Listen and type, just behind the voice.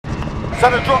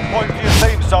Set a drop point for your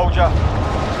team, soldier.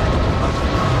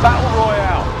 Battle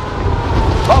Royale.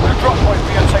 Mark a drop point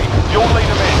for your team. You'll lead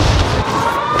them in.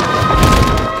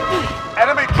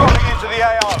 Enemy dropping into the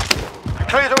AO. You're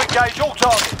clear to engage all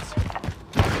targets.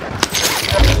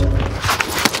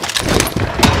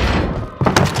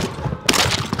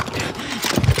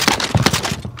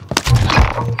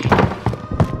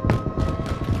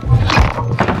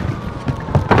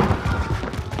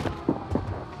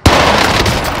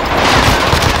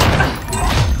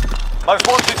 Most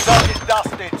wanted target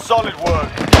dusted. Solid work.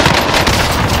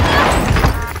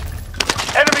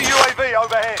 Enemy UAV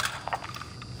overhead.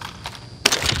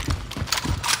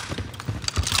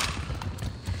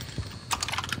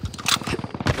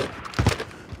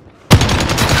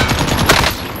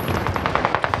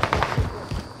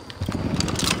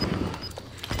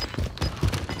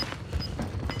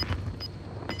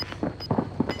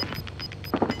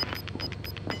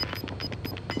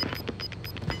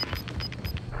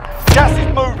 Gas is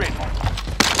moving.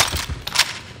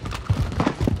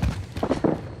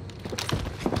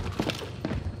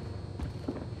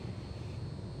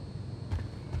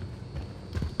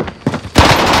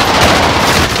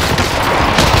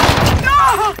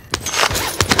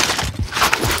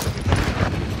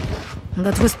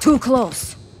 That was too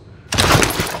close.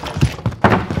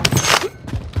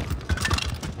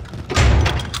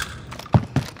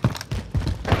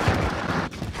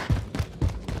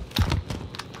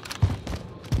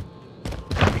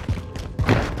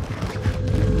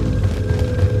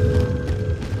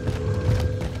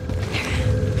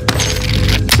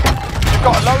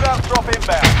 Got a loadout drop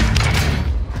inbound.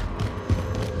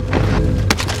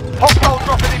 Hostile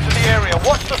dropping into the area.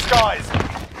 Watch the skies.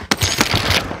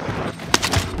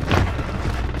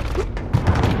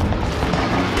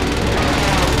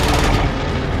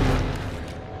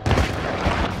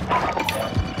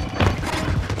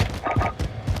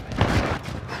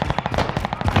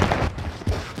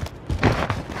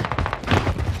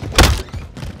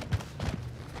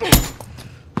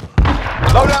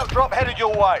 Loadout drop headed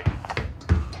your way.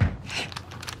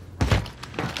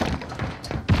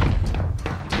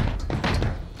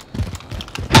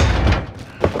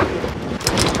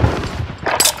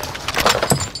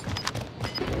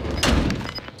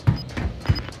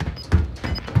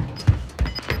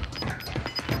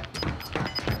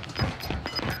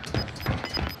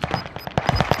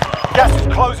 Gas is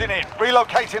closing in.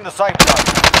 Relocating the safe zone.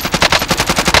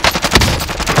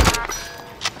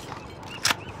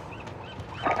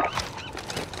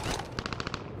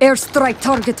 Airstrike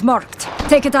target marked.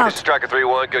 Take it out. Striker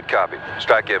 3-1, good copy.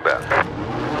 Strike inbound.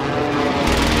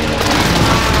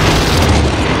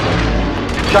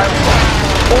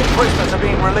 Jailbreak. All prisoners are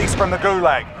being released from the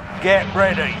gulag. Get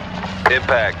ready.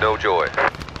 Impact, no joy.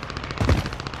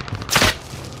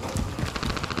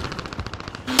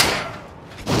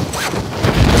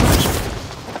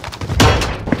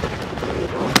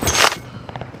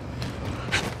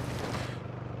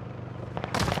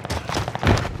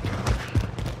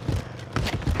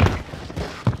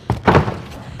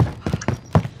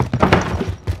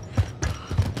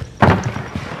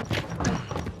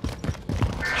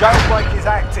 Jailbreak is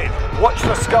active. Watch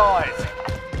the skies.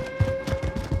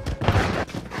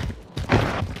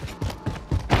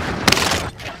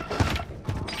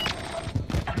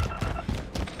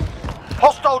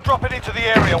 Hostile dropping into the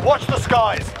area. Watch the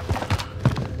skies.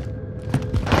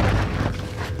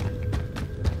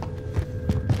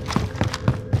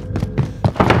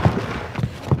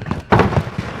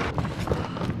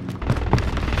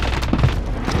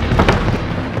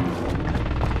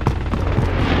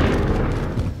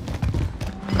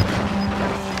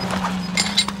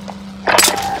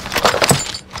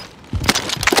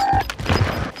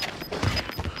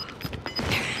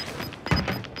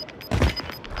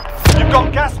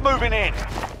 Got gas moving in.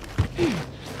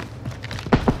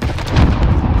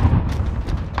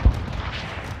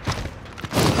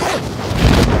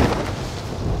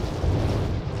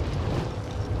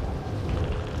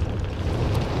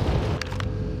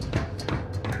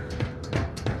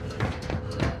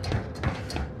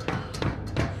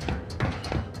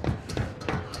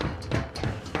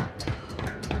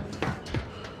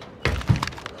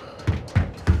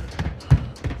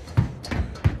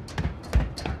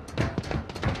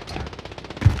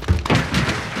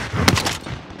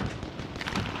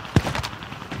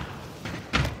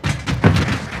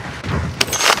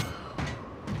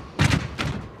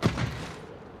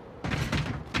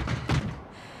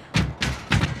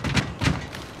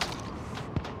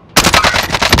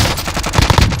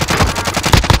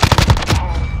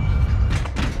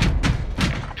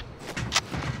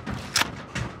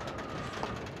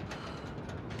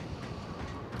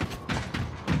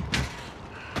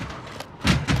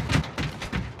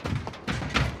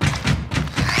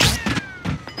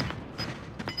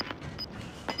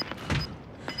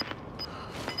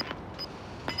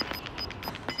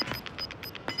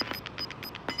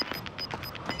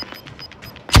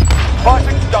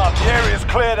 The area's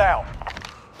cleared out.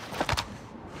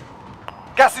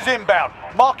 Gas is inbound.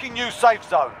 Marking new safe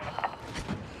zone.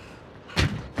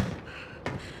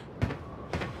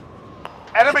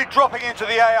 Enemy dropping into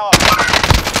the AR.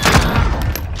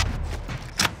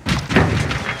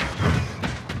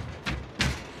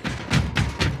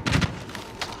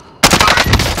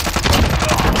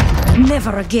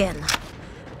 Never again.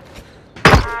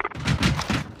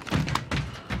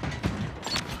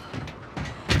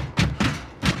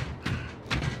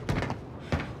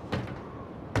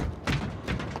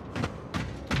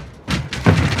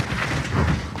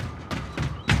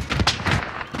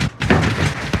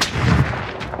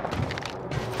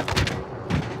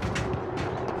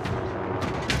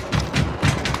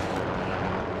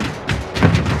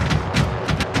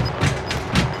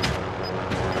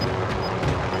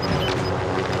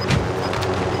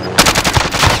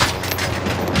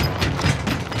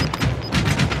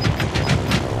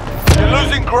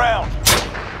 Losing ground.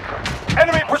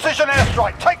 Enemy precision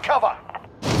airstrike. Take cover.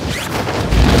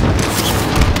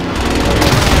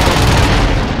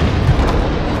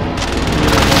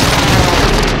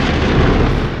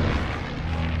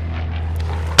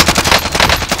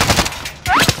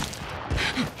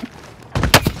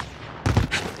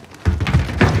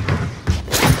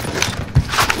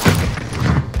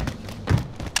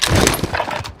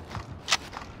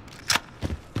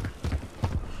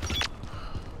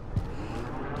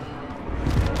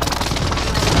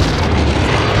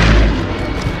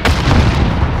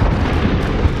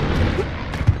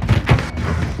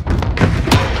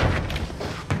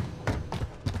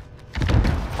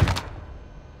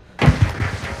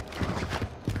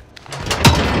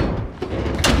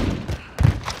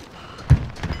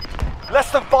 Less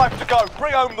than 5 to go.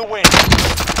 Bring home the win.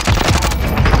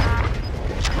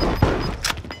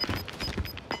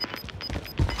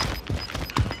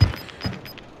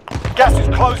 Gas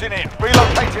is closing in.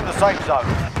 Relocating the safe zone.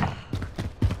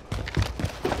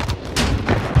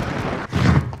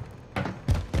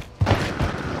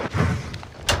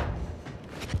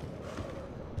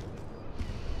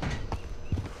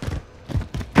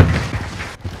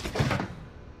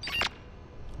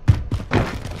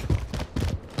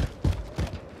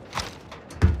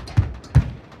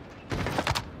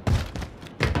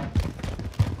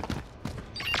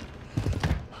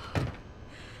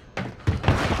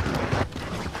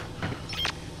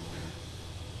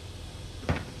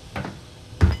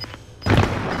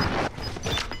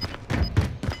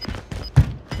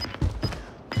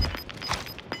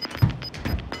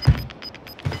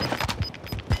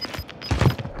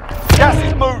 Gas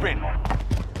is moving.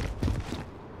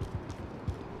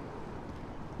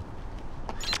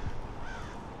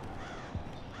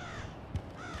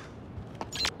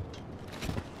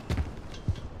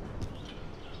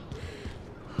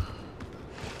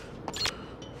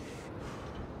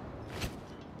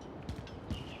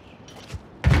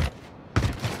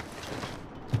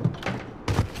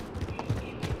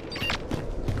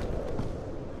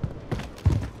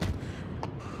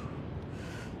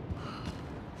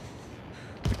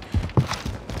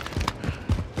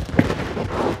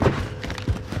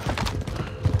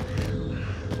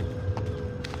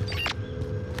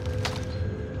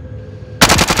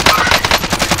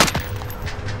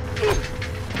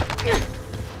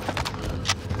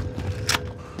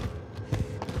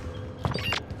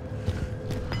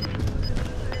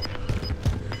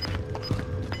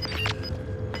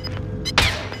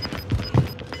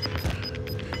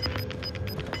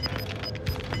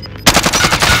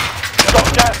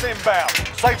 Gas inbound.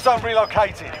 Safe zone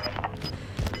relocated.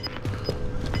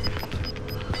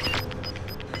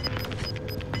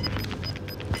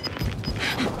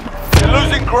 You're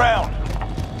losing ground.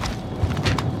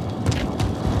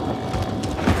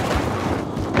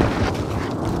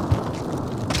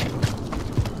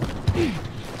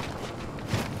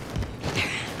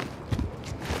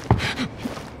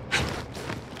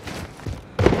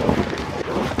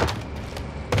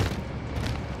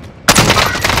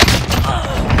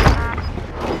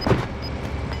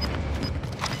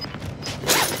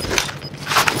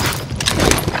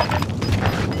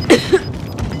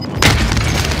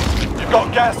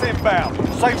 Got gas inbound.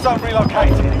 Safe zone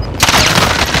relocated.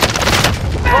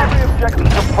 Primary objective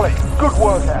complete. Good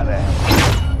work out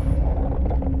there.